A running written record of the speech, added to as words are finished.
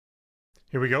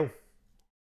Here we go.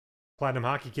 Platinum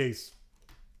hockey case.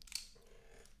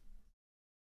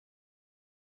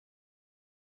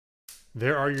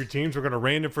 There are your teams. We're going to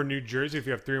random for New Jersey. If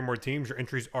you have 3 or more teams, your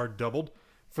entries are doubled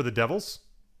for the Devils.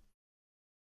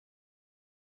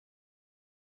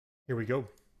 Here we go.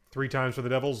 3 times for the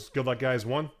Devils. Good luck, guys.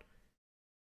 1,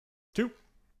 2,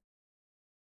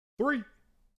 3.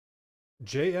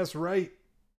 J.S. Wright.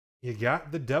 You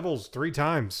got the Devils 3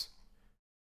 times.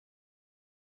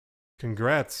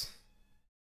 Congrats.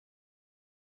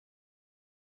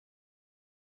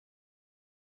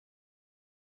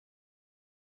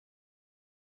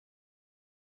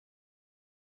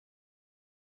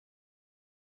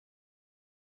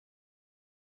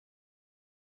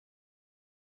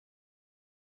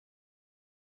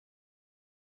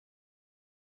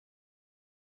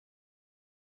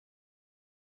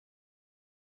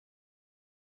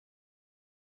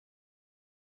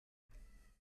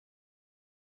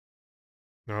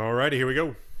 Alrighty, here we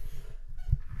go.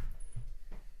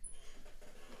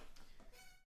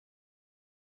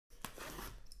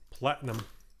 Platinum.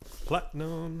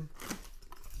 Platinum.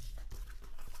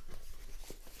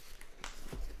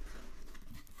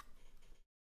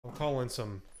 I'll call in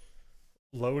some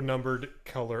low-numbered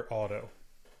color auto.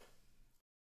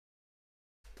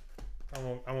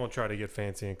 I won't try to get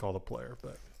fancy and call the player,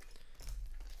 but...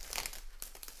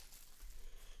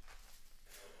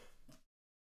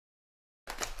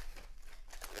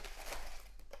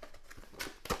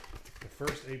 The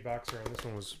first 8-boxer on this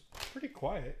one was pretty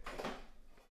quiet. I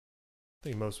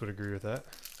think most would agree with that.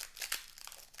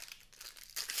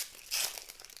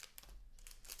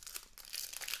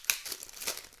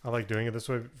 I like doing it this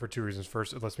way for 2 reasons.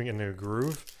 First, it lets me get into a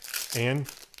groove, and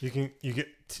you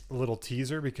get a little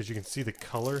teaser because you can see the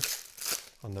color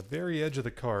on the very edge of the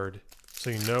card,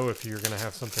 so you know if you're going to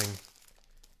have something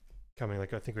coming.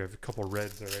 Like I think we have a couple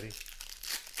reds already.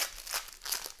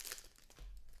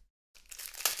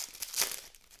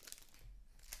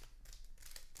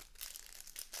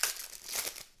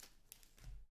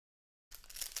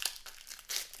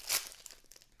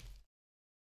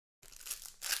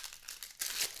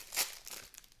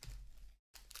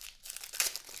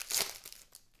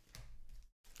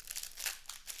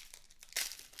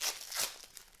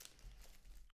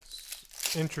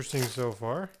 Interesting so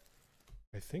far.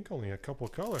 I think only a couple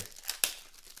color.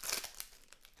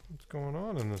 What's going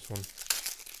on in this one?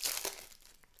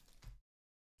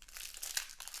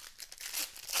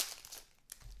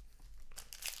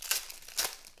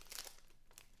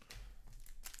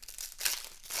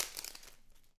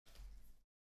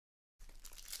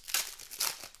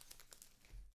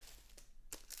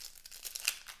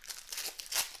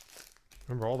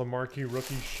 Remember all the marquee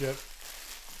rookie ship.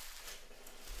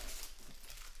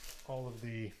 All of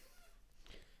the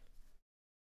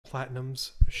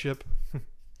platinums ship.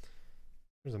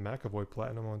 There's a McAvoy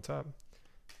platinum on top.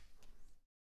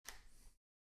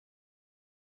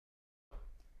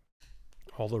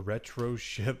 All the retro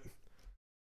ship.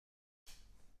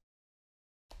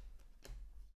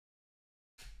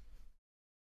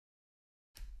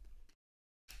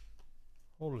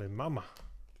 Holy mama.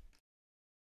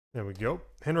 There we go.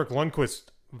 Henrik Lundqvist,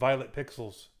 Violet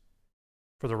Pixels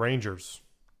for the Rangers.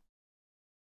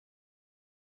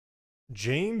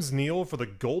 James Neal for the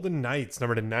Golden Knights,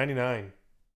 number to 99.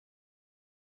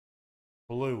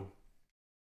 Blue.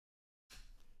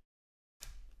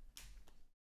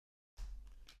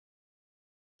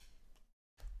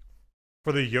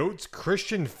 For the Yotes,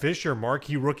 Christian Fisher,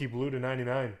 marquee rookie blue to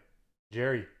 99.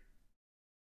 Jerry.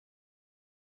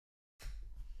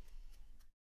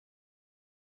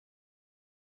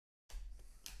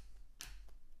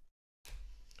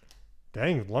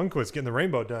 Dang, Lundqvist getting the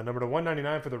rainbow done. Number to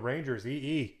 199 for the Rangers,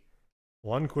 EE.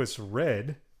 Lundqvist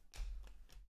red.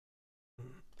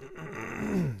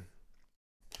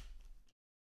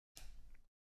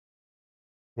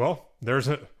 Well, there's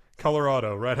a color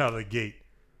auto right out of the gate.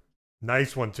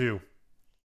 Nice one, too.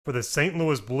 For the St.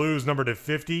 Louis Blues, number to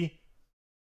 50.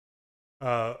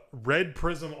 Red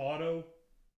Prism auto.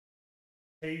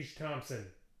 Tage Thompson.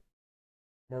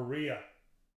 Maria.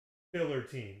 Filler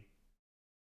team.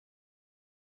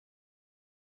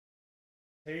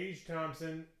 Tage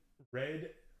Thompson,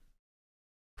 red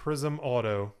Prism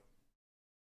auto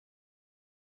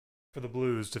for the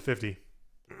Blues to 50.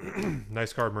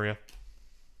 Nice card, Maria.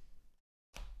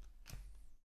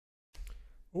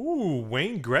 Ooh,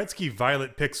 Wayne Gretzky,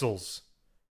 Violet Pixels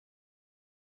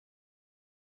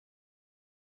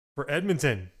for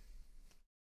Edmonton.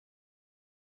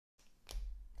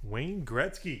 Wayne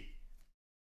Gretzky.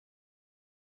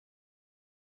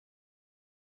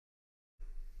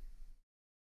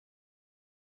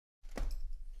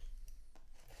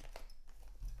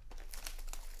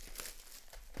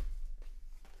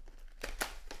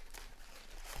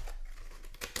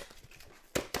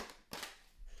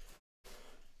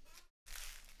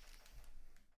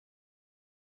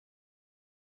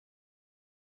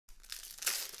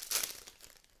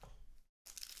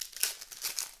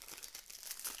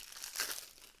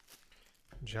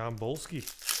 John Bolsky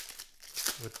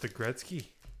with the Gretzky.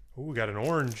 Oh, we got an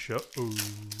orange. Uh-oh.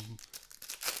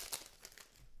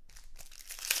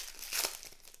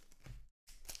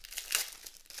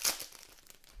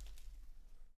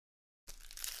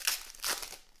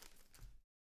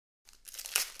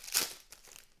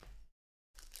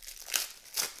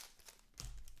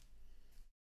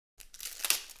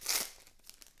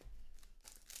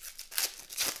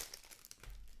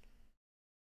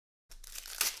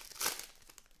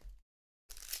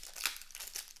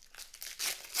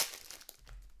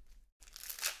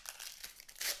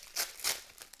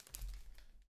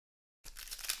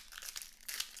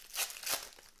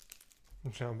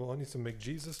 John Bull, I need some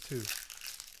McJesus too.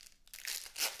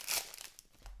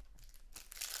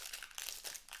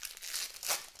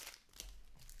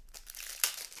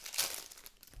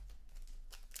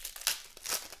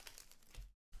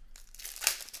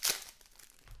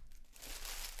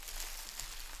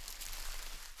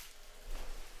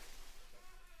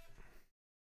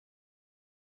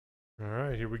 All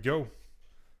right, here we go.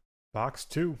 Box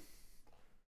 2.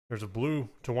 There's a blue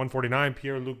to 149,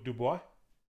 Pierre-Luc Dubois.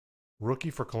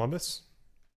 Rookie for Columbus.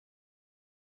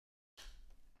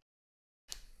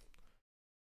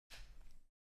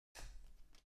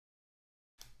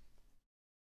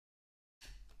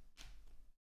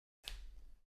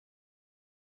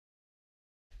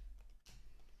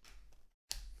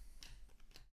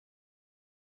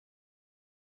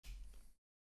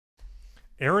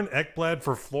 Aaron Ekblad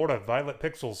for Florida, Violet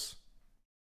Pixels.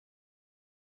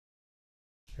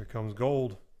 Here comes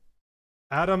gold.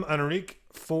 Adam Henrique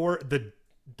for the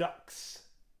Ducks.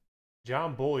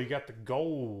 John Bull, you got the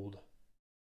gold.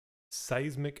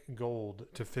 Seismic gold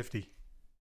to 50.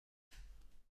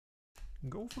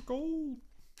 Go for gold.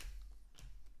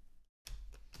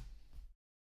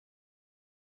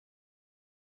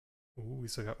 Ooh, we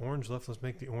still got orange left. Let's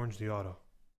make the orange the auto.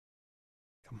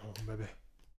 Come on, baby.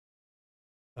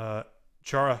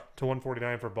 Chara to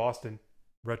 149 for Boston.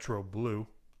 Retro blue.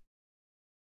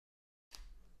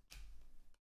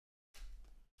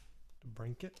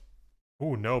 Brinket.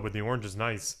 Oh no, but the orange is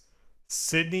nice.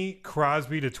 Sidney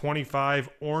Crosby to 25.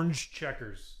 Orange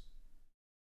checkers.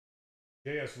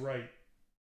 J.S. Wright.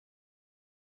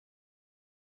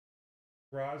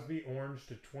 Crosby orange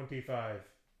to 25.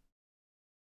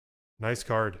 Nice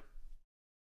card.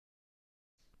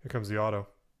 Here comes the auto.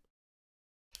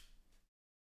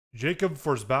 Jacob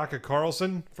Forsbacka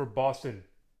Carlson for Boston.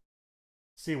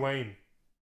 C. Wayne.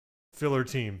 Filler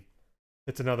team.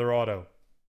 It's another auto.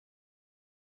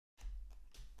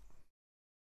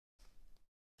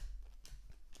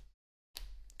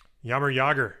 Yammer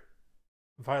Yager.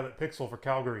 Violet Pixel for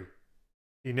Calgary.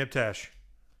 E. Niptash.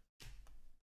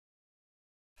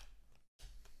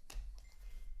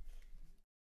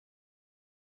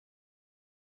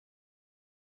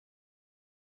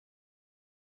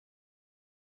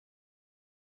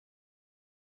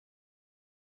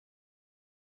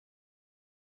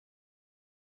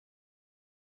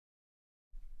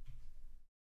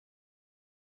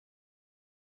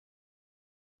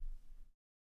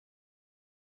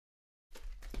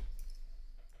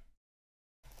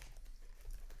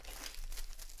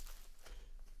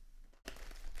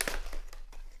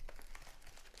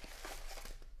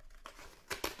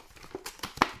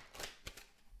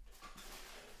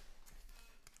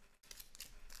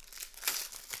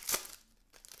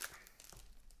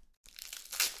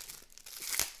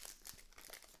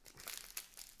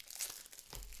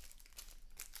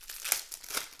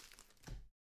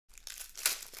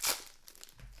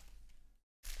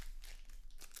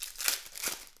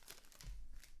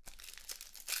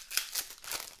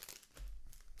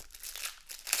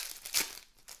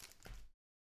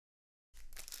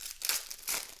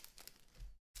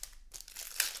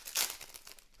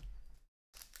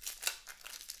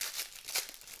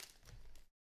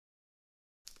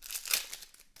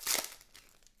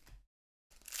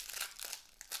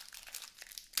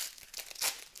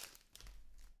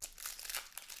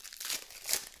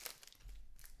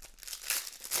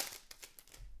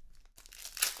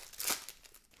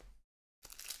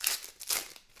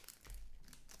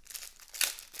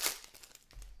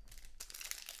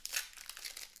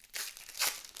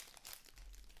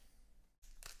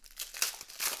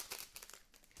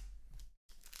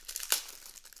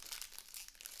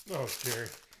 Oh, Jerry.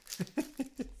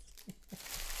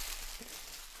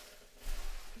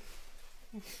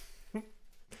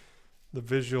 The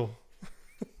visual.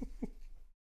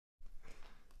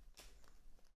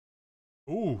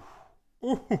 Ooh.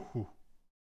 Ooh.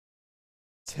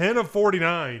 10 of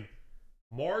 49.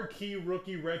 Marquee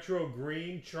rookie retro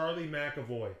green, Charlie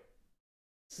McAvoy.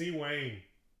 C. Wayne.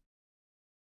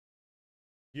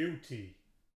 UT.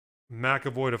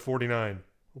 McAvoy to 49.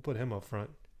 We'll put him up front.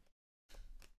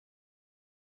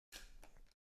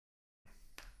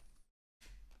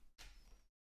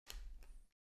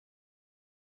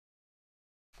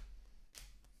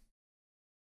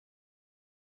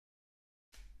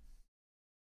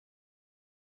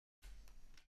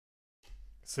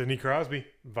 Sidney Crosby.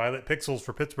 Violet Pixels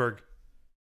for Pittsburgh.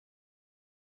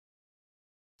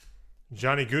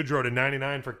 Johnny Gaudreau to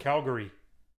 99 for Calgary.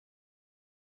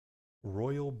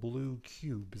 Royal Blue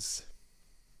Cubes.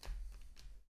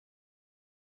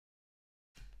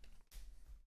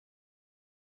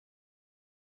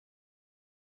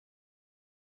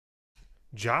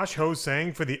 Josh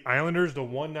Ho-Sang for the Islanders to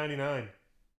 199.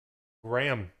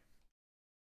 Graham.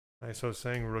 Nice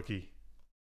Ho-Sang rookie.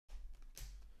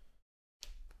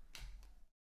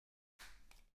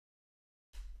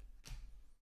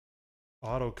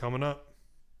 Auto coming up.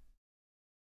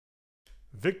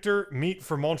 Victor Meat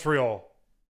for Montreal.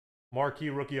 Marquee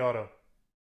rookie auto.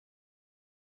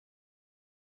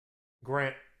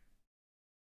 Grant.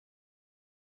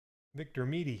 Victor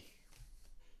Meaty.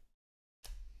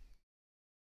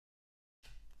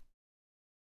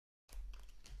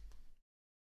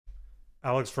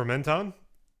 Alex Fermenton.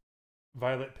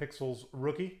 Violet Pixels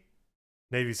rookie.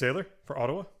 Navy Sailor for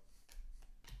Ottawa.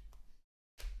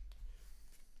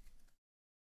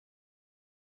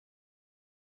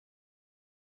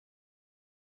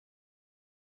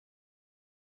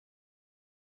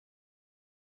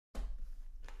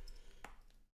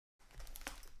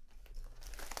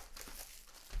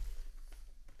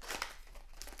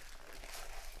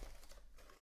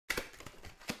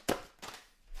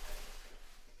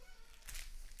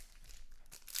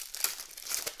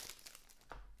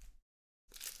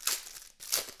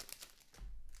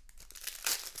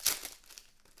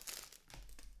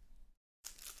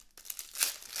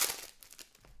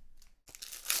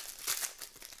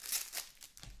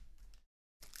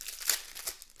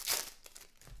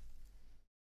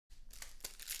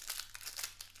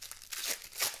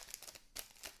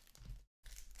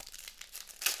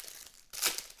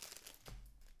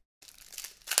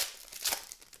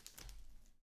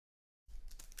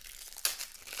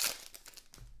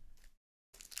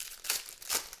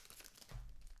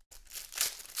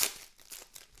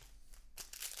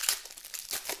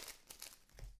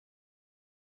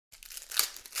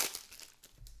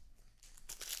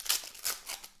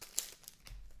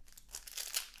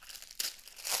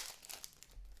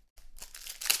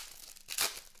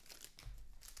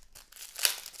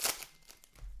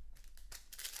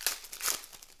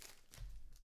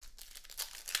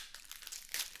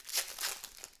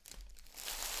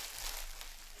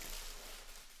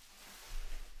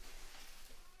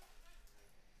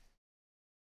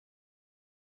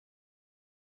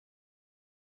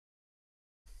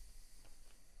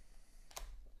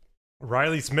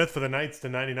 Riley Smith for the Knights to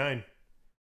 99.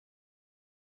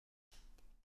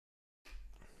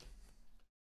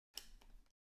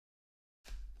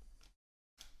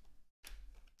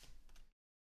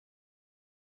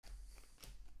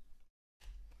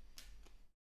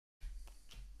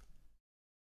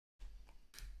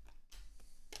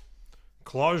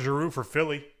 Claude Giroux for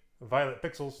Philly. Violet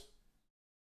Pixels.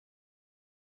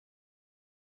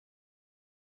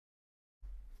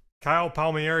 Kyle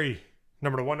Palmieri.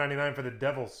 Number to 199 for the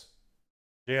Devils.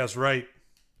 J.S. Wright.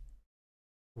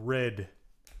 Red.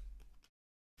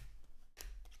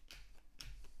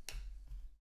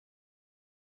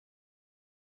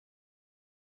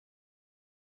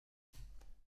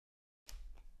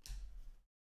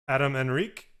 Adam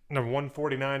Henrique. Number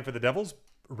 149 for the Devils.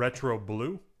 Retro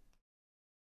Blue.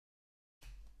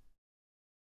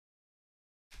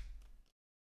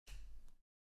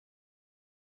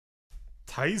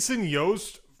 Tyson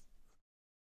Yost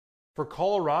for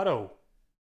Colorado.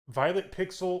 Violet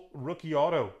Pixel rookie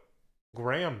auto.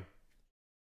 Graham.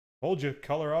 Hold you,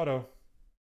 Colorado.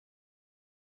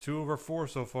 2/4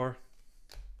 so far.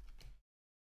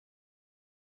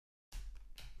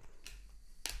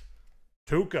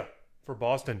 Tuca for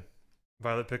Boston.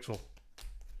 Violet Pixel.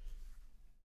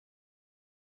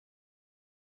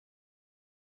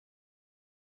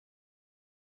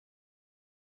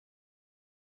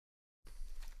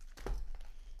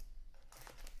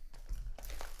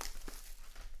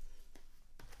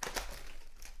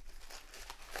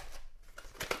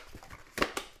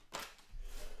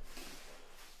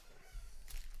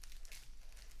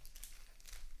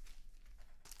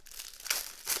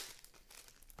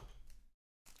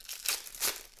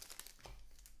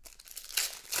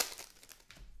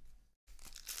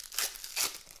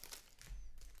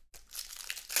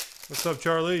 What's up,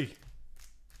 Charlie?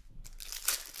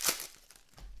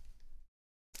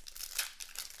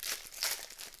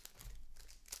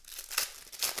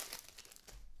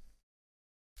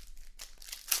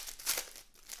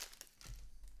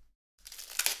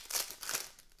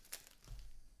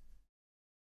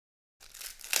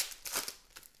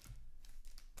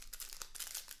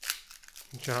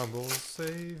 John Bull,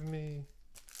 save me.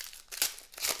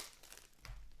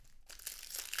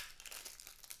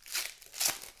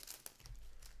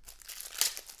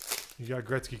 You got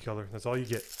Gretzky color. That's all you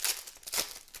get.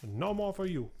 No more for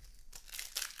you.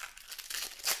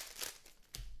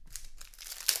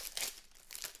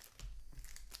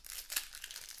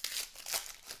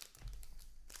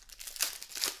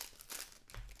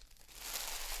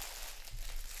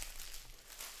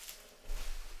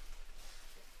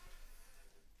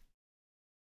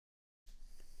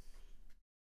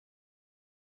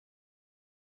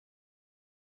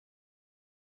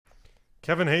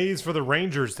 Kevin Hayes for the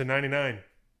Rangers to 99.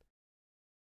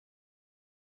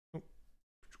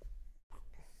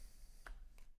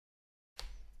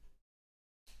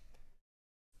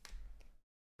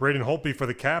 Braden Holtby for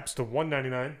the Caps to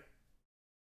 199.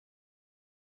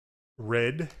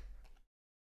 Red.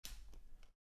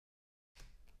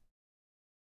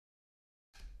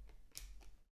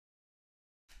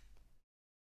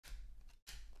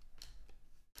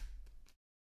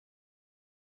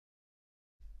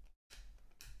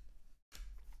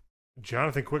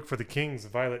 Jonathan Quick for the Kings,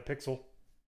 Violet Pixel.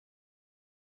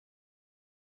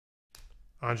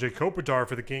 Anze Kopitar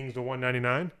for the Kings to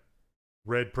 199.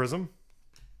 Red Prism.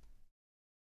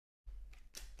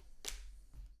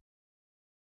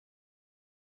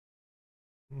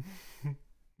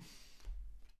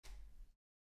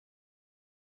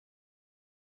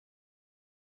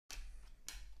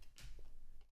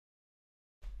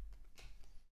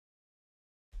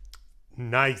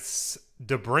 Nice.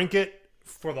 DeBrincat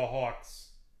for the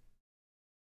Hawks.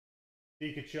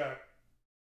 Pikachu.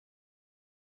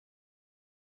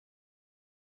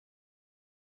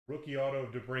 Rookie auto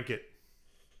of DeBrincat.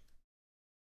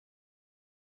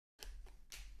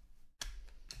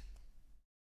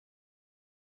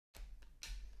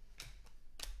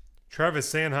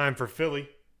 Travis Sanheim for Philly.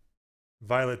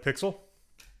 Violet Pixel.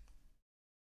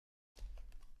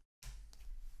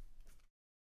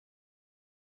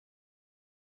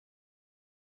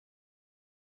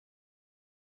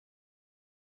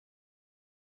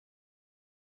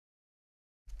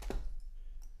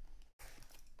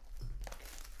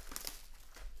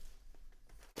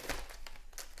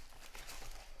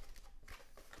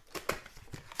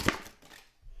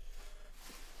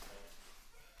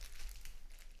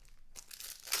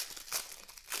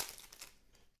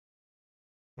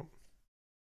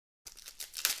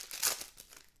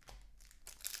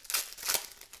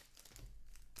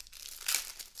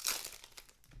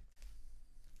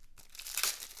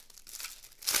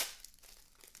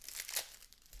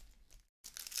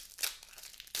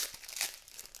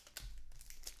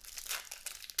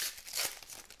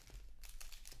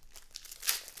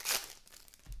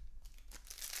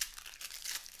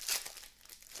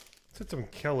 Let's get some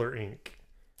Keller ink.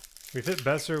 We've hit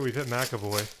Besser, we've hit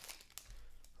McAvoy.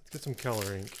 Let's get some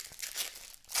Keller ink.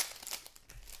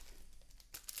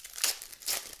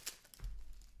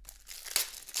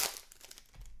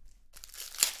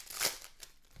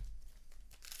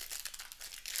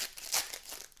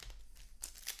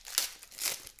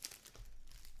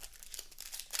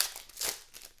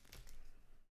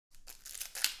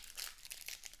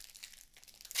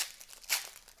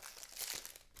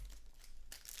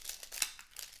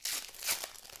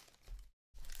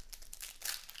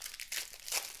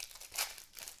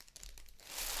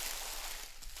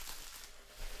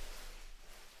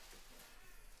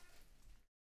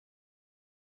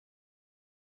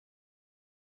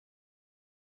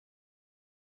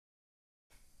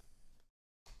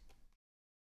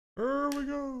 Here we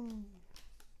go.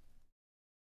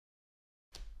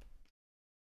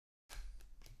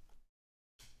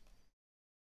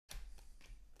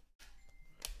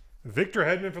 Victor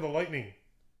Hedman for the Lightning.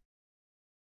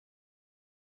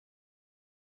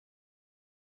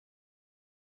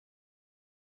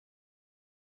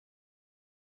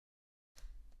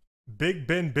 Big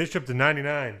Ben Bishop to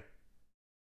 99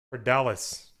 for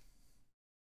Dallas.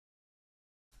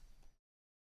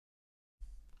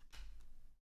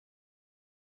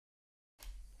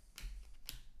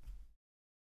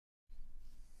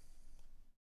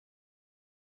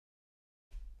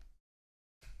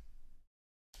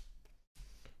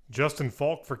 Justin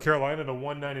Falk for Carolina to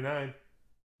 199.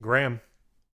 Graham.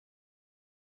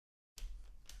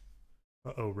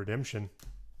 Uh-oh, redemption.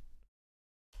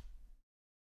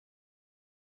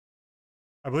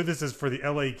 I believe this is for the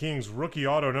LA Kings. Rookie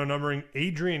auto, no numbering,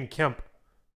 Adrian Kemp.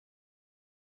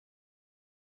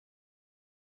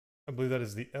 I believe that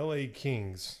is the LA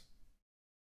Kings.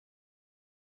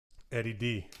 Eddie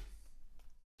D.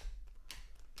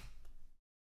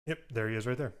 Yep, there he is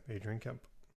right there. Adrian Kemp.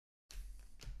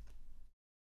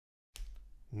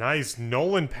 Nice.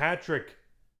 Nolan Patrick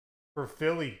for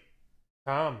Philly.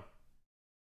 Tom.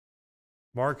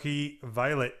 Marquee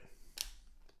Violet.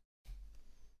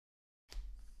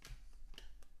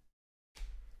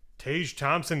 Tage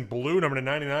Thompson blue, number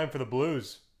 99 for the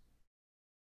Blues.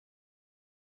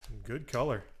 Good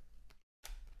color.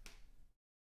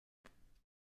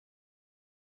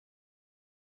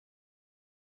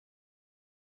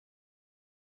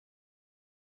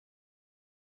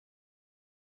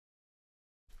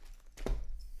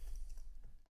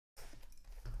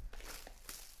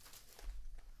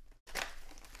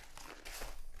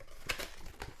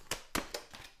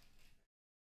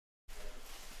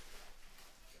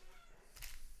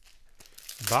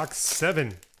 Box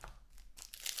 7.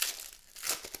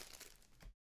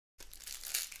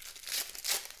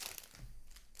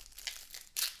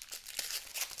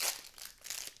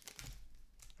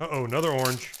 Uh-oh, another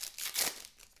orange.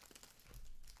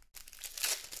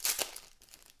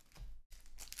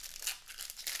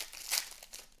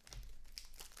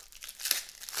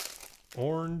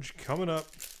 Orange coming up.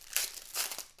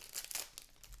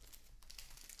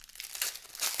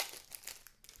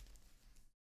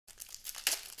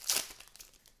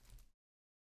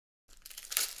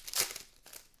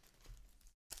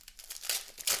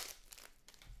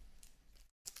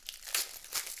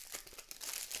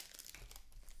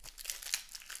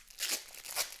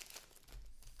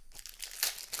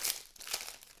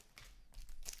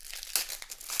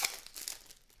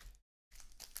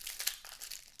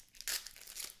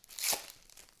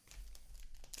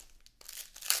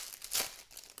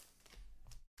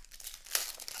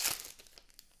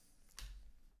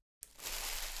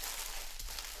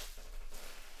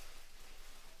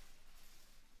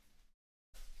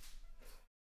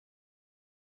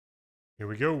 Here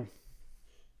we go.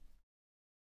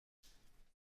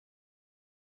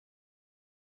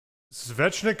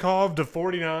 Svechnikov to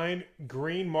 49,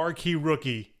 green marquee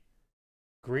rookie.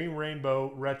 Green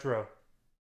rainbow retro.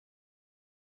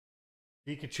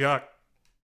 Chuck.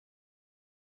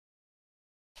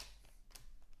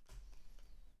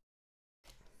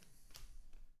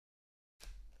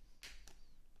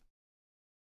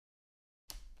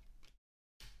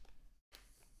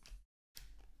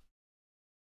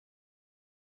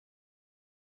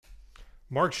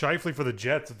 Mark Scheifele for the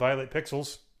Jets, violet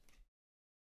pixels.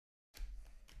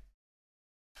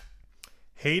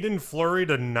 Hayden Fleury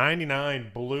to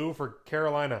 99, blue for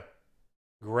Carolina.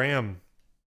 Graham.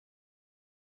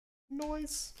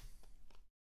 Nice.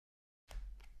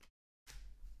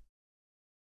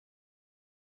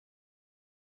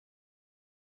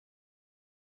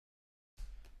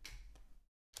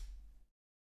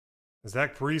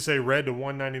 Zach Parise, red to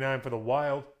 199 for the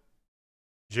Wild.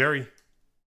 Jerry.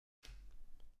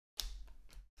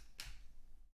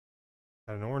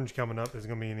 Got an orange coming up. Is it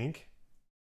going to be an ink?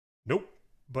 Nope.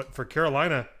 But for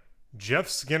Carolina, Jeff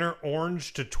Skinner,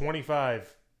 orange to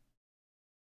 25.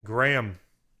 Graham.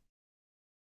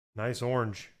 Nice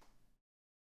orange.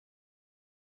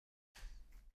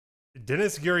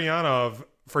 Dennis Gurianov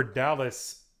for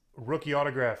Dallas, rookie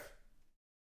autograph.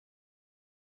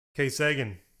 K.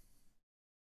 Sagan.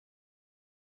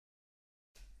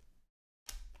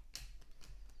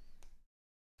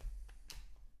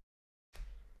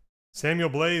 Samuel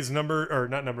Blaze,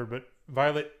 not numbered, but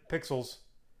violet pixels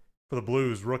for the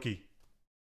Blues, rookie.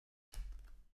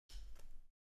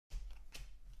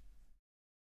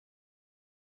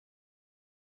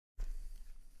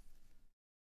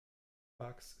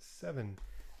 Box 7.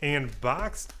 And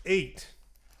box 8.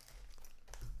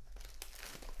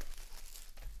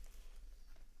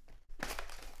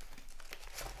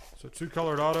 So 2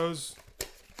 colored autos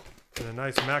and a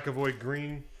nice McAvoy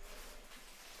green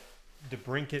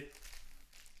DeBrincat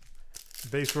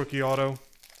base rookie auto.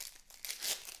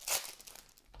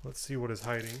 Let's see what is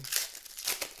hiding.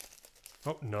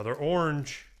 Oh, another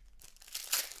orange.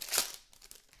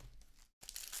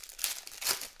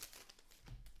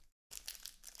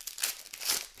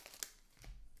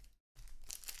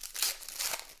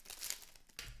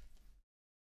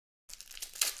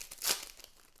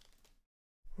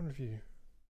 I wonder if you...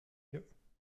 Yep.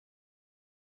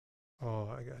 Oh,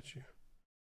 I got you.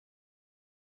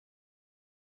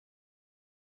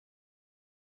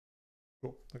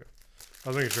 Cool. Okay. I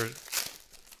was making sure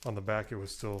on the back it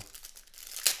was still,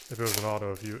 if it was an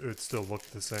auto, it would still look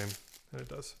the same, and it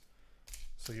does.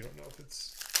 So you don't know if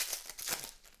it's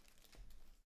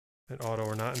an auto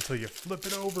or not until you flip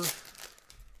it over.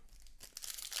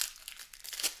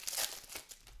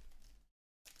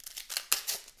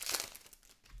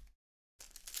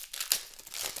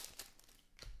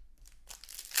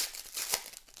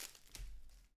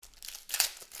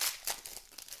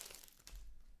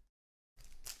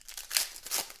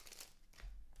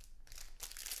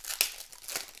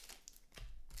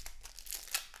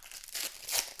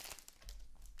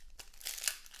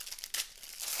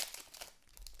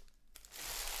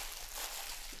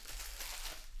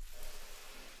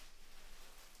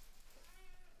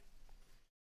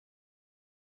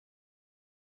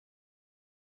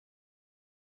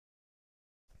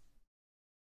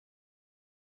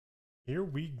 Here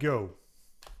we go.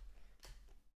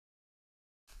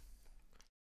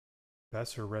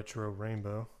 Besser Retro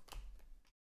Rainbow.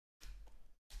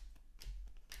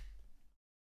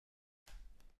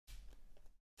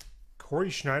 Corey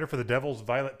Schneider for the Devils,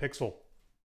 Violet Pixel.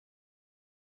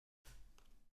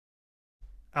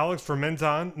 Alex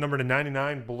Fermenton, number to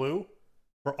 99, blue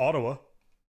for Ottawa.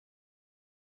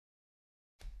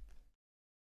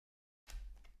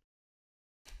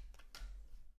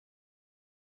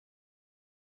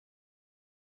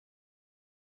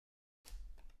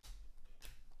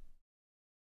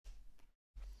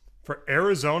 For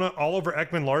Arizona, Oliver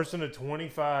Ekman-Larsson to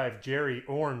 25, Jerry,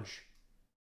 orange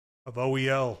of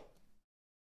OEL.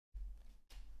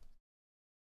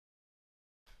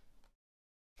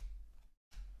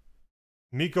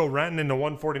 Mikko Rantanen to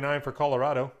 149 for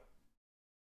Colorado.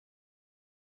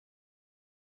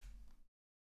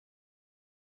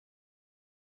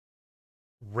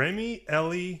 Remy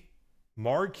Ellie,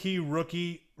 marquee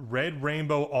rookie, red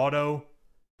rainbow auto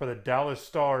for the Dallas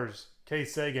Stars, K.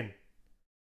 Sagan.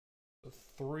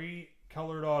 3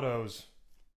 colored autos.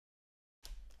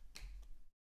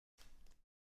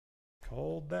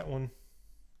 Called that one.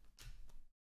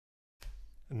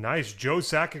 Nice. Joe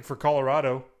Sakic for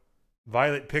Colorado.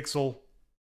 Violet Pixel.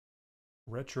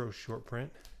 Retro short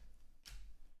print.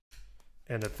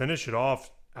 And to finish it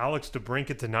off, Alex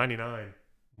DeBrincat to 99.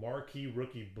 Marquee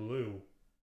rookie blue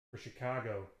for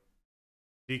Chicago.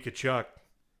 Dika Chuck.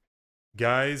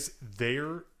 Guys,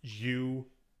 there you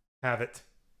have it.